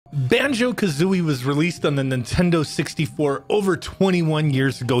Banjo Kazooie was released on the Nintendo 64 over 21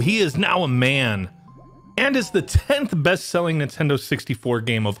 years ago. He is now a man and is the 10th best-selling Nintendo 64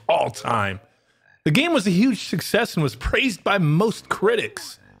 game of all time. The game was a huge success and was praised by most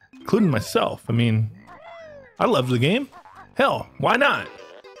critics, including myself. I mean, I love the game. Hell, why not?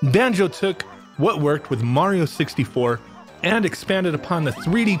 Banjo took what worked with Mario 64 and expanded upon the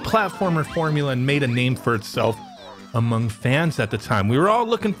 3D platformer formula and made a name for itself among fans at the time. We were all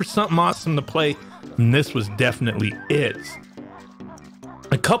looking for something awesome to play, and this was definitely it.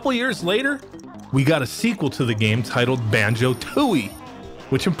 A couple years later, we got a sequel to the game titled Banjo Tooie,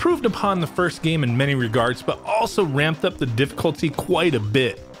 which improved upon the first game in many regards, but also ramped up the difficulty quite a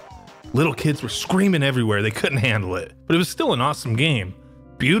bit. Little kids were screaming everywhere, they couldn't handle it, but it was still an awesome game.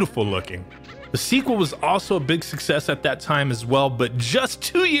 Beautiful looking. The sequel was also a big success at that time as well, but just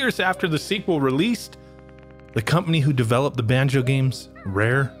 2 years after the sequel released, the company who developed the Banjo games,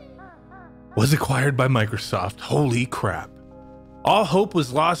 Rare, was acquired by Microsoft. Holy crap. All hope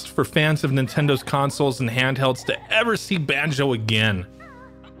was lost for fans of Nintendo's consoles and handhelds to ever see Banjo again.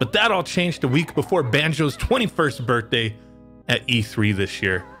 But that all changed a week before Banjo's 21st birthday at E3 this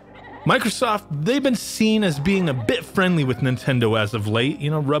year. Microsoft, they've been seen as being a bit friendly with Nintendo as of late,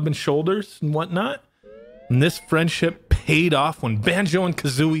 you know, rubbing shoulders and whatnot. And this friendship paid off when Banjo and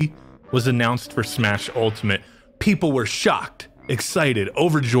Kazooie was announced for Smash Ultimate. People were shocked, excited,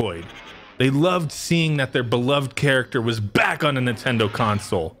 overjoyed. They loved seeing that their beloved character was back on a Nintendo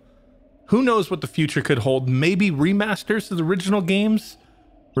console. Who knows what the future could hold? Maybe remasters of the original games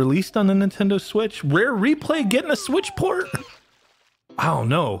released on the Nintendo Switch? Rare Replay getting a Switch port? I don't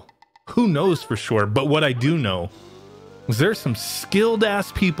know. Who knows for sure? But what I do know is there's some skilled ass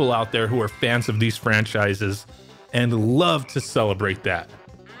people out there who are fans of these franchises and love to celebrate that.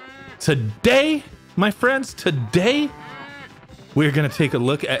 Today, my friends, today, we're going to take a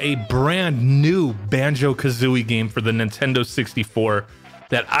look at a brand new Banjo Kazooie game for the Nintendo 64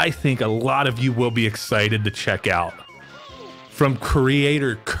 that I think a lot of you will be excited to check out. From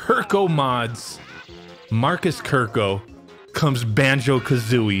creator Kirko Mods, Marcus Kirko, comes Banjo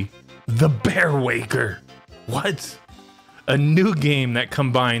Kazooie, the Bear Waker. What? A new game that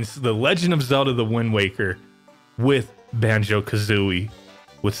combines The Legend of Zelda: The Wind Waker with Banjo Kazooie,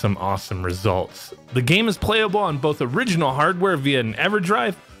 with some awesome results. The game is playable on both original hardware via an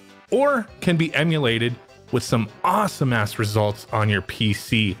EverDrive or can be emulated with some awesome ass results on your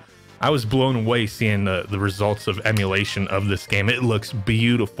PC. I was blown away seeing the results of emulation of this game. It looks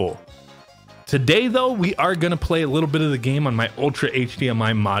beautiful. Today though, we are gonna play a little bit of the game on my Ultra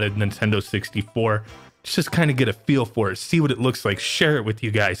HDMI modded Nintendo 64. Just kind of get a feel for it, see what it looks like, share it with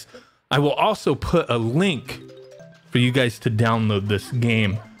you guys. I will also put a link for you guys to download this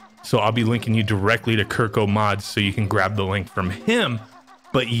game. So I'll be linking you directly to Kirko Mods so you can grab the link from him.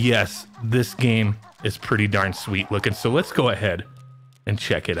 But yes, this game is pretty darn sweet looking. So let's go ahead and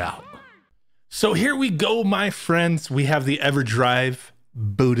check it out. So here we go, my friends. We have the EverDrive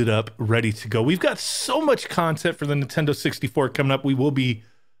booted up, ready to go. We've got so much content for the Nintendo 64 coming up. We will be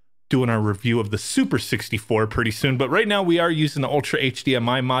doing our review of the Super 64 pretty soon. But right now we are using the Ultra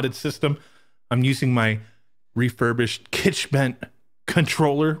HDMI modded system. I'm using my refurbished Kitschbent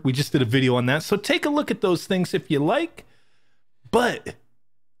controller. We just did a video on that, so take a look at those things if you like. But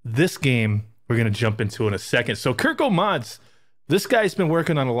this game we're gonna jump into in a second. So Kirko Mods, this guy's been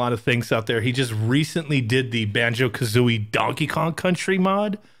working on a lot of things out there. He just recently did the Banjo Kazooie Donkey Kong Country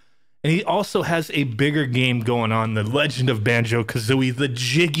mod, and he also has a bigger game going on, The Legend of Banjo Kazooie: The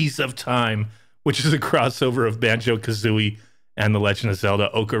Jiggies of Time, which is a crossover of Banjo Kazooie and The Legend of Zelda: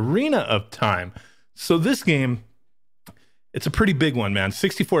 Ocarina of Time. So this game, it's a pretty big one, man.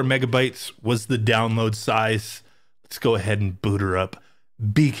 64 megabytes was the download size. Let's go ahead and boot her up.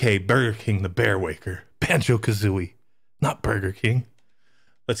 BK, Burger King, the Bear Waker. Banjo Kazooie, not Burger King.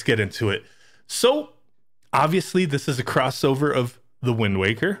 Let's get into it. So, obviously, this is a crossover of The Wind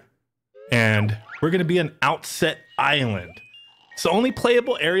Waker. And we're going to be an Outset Island. It's the only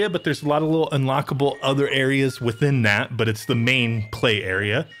playable area, but there's a lot of little unlockable other areas within that. But it's the main play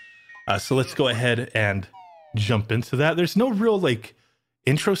area. So let's go ahead and jump into that. There's no real like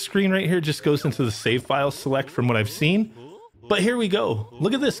intro screen right here. It just goes into the save file select from what I've seen. But here we go.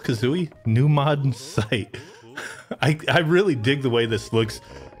 Look at this, Kazooie. New mod in sight. I really dig the way this looks.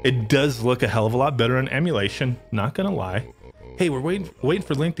 It does look a hell of a lot better on emulation. Not gonna lie. Hey, we're waiting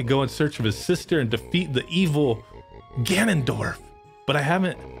for Link to go in search of his sister and defeat the evil Ganondorf. But I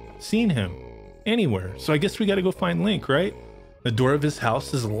haven't seen him anywhere. So I guess we gotta go find Link, right? The door of his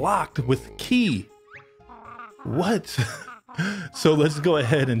house is locked with a key. What? So let's go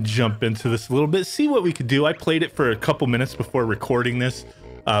ahead and jump into this a little bit, see what we could do. I played it for a couple minutes before recording this.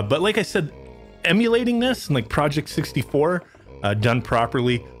 But like I said, emulating this and like Project 64 done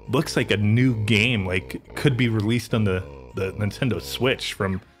properly looks like a new game, like could be released on the Nintendo Switch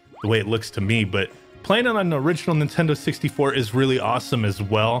from the way it looks to me. But playing it on the original Nintendo 64 is really awesome as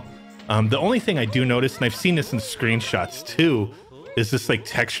well. The only thing I do notice, and I've seen this in screenshots too, is this like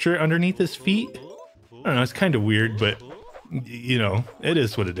texture underneath his feet. I don't know, it's kind of weird, but you know, it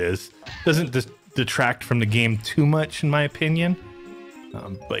is what it is. Doesn't detract from the game too much in my opinion.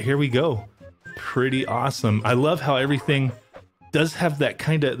 But here we go. Pretty awesome. I love how everything does have that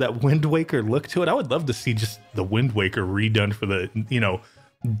kind of that Wind Waker look to it. I would love to see just the Wind Waker redone for the, you know,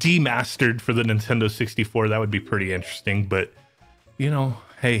 demastered for the Nintendo 64. That would be pretty interesting, but you know,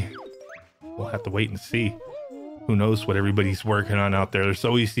 hey, we'll have to wait and see. Who knows what everybody's working on out there. There's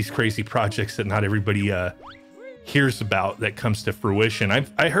always these crazy projects that not everybody hears about that comes to fruition.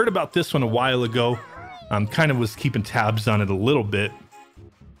 I heard about this one a while ago. Kind of was keeping tabs on it a little bit,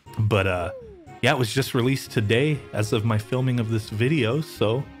 but yeah, it was just released today as of my filming of this video.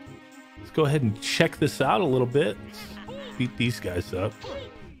 So let's go ahead and check this out a little bit. Let's beat these guys up,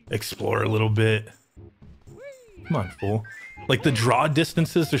 explore a little bit. Come on, fool. Like the draw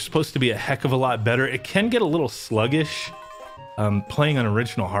distances, they're supposed to be a heck of a lot better. It can get a little sluggish playing on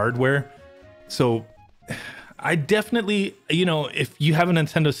original hardware. So I definitely, you know, if you have a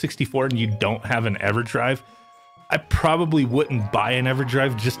Nintendo 64 and you don't have an EverDrive, I probably wouldn't buy an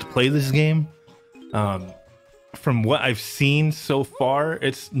EverDrive just to play this game. From what I've seen so far,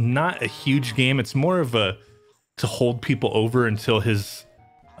 it's not a huge game. It's more of a to hold people over until his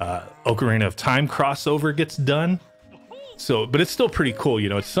Ocarina of Time crossover gets done. So, but it's still pretty cool, you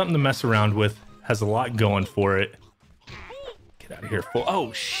know, it's something to mess around with, has a lot going for it. Get out of here, fool.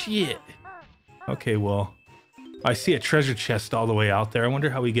 Oh, shit. Okay, well, I see a treasure chest all the way out there. I wonder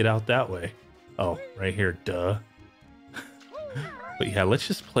how we get out that way. Oh, right here, duh. But yeah, let's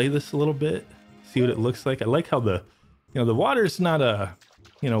just play this a little bit, see what it looks like. I like how the, you know, the water's not a,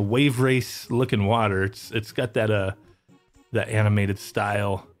 you know, wave race looking water. It's got that that animated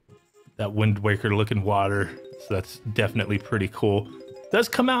style, that Wind Waker looking water. So that's definitely pretty cool. Does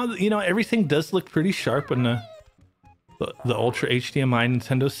come out, you know, everything does look pretty sharp on the Ultra HDMI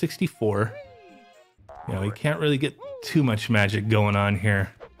Nintendo 64. You know, you can't really get too much magic going on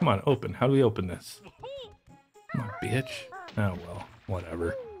here. Come on, open. How do we open this? Come on, bitch. Oh, well,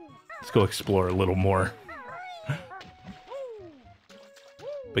 whatever. Let's go explore a little more.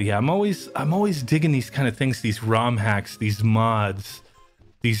 But yeah, I'm always digging these kind of things, these ROM hacks, these mods,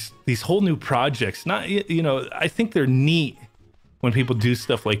 these whole new projects. Not, you know, I think they're neat when people do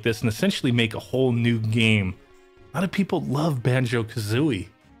stuff like this and essentially make a whole new game. A lot of people love Banjo Kazooie,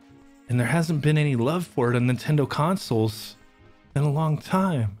 and there hasn't been any love for it on Nintendo consoles in a long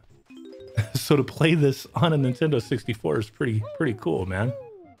time. So to play this on a Nintendo 64 is pretty cool, man.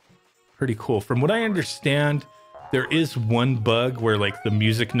 Pretty cool. From what I understand, there is one bug where like the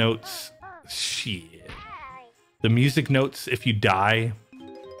music notes, the music notes, if you die,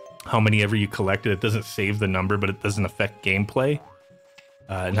 how many ever you collected, it doesn't save the number, but it doesn't affect gameplay.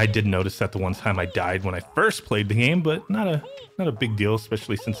 And I did notice that the one time I died when I first played the game, but not a big deal,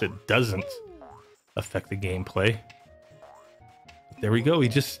 especially since it doesn't affect the gameplay. There we go. We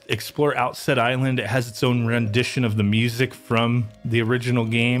just explore Outset Island. It has its own rendition of the music from the original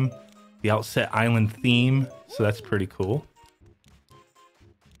game, the Outset Island theme. So that's pretty cool.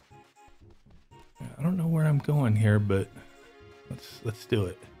 I don't know where I'm going here, but let's do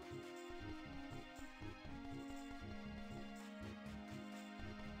it.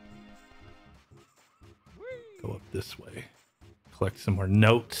 Go up this way. Collect some more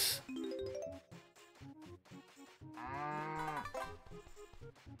notes.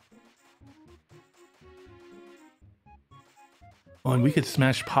 Oh, and we could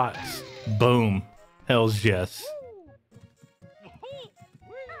smash pots. Boom. Hells yes.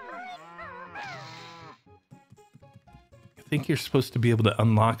 I think you're supposed to be able to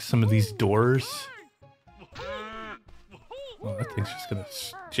unlock some of these doors. Oh, that thing's just gonna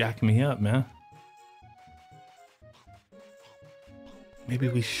jack me up, man. Maybe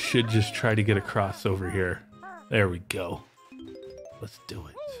we should just try to get across over here. There we go. Let's do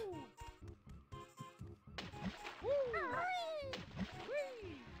it.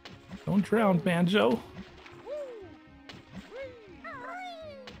 Don't drown, Banjo.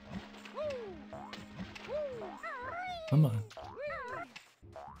 Come on.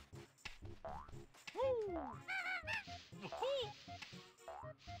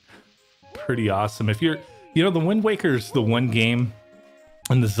 Pretty awesome. If you're, you know, the Wind Waker is the one game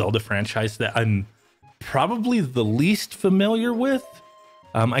in the Zelda franchise that I'm probably the least familiar with.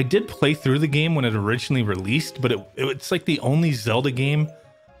 I did play through the game when it originally released, but it's like the only Zelda game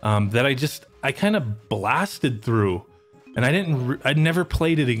that I kind of blasted through, and I never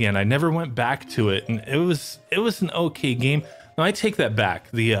played it again. I never went back to it, and it was an okay game. Now I take that back.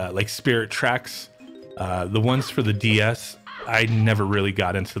 The like Spirit Tracks, the ones for the DS, I never really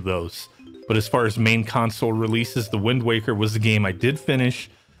got into those. But as far as main console releases, the Wind Waker was the game I did finish,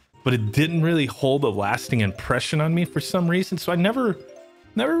 but it didn't really hold a lasting impression on me for some reason, so I never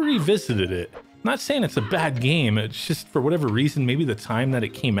revisited it. I'm not saying it's a bad game, it's just for whatever reason, maybe the time that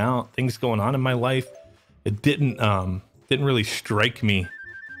it came out, things going on in my life, it didn't really strike me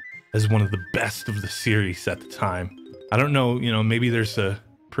as one of the best of the series at the time. I don't know, you know, maybe there's a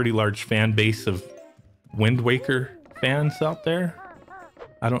pretty large fan base of Wind Waker fans out there.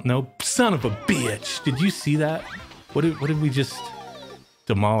 I don't know. Son of a bitch! Did you see that? What did we just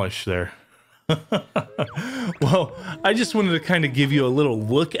demolish there? Well, I just wanted to kind of give you a little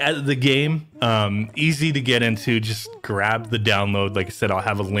look at the game. Easy to get into. Just grab the download. Like I said, I'll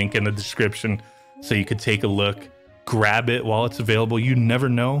have a link in the description so you could take a look. Grab it while it's available. You never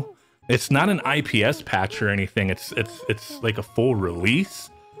know. It's not an IPS patch or anything. It's like a full release,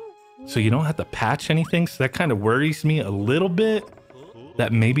 so you don't have to patch anything. So that kind of worries me a little bit,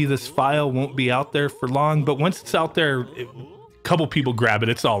 that maybe this file won't be out there for long. But once it's out there, a couple people grab it,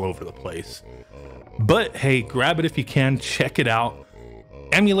 it's all over the place. But hey, grab it if you can, check it out,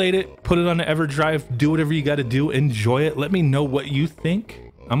 emulate it, put it on the EverDrive, do whatever you got to do, enjoy it. Let me know what you think.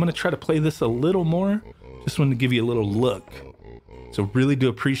 I'm gonna try to play this a little more. Just wanted to give you a little look. So really do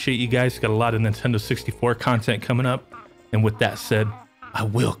appreciate you guys. Got a lot of Nintendo 64 content coming up. And with that said, I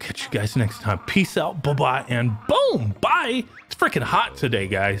will catch you guys next time. Peace out, bye-bye, and boom, bye. It's freaking hot today,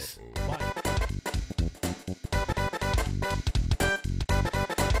 guys.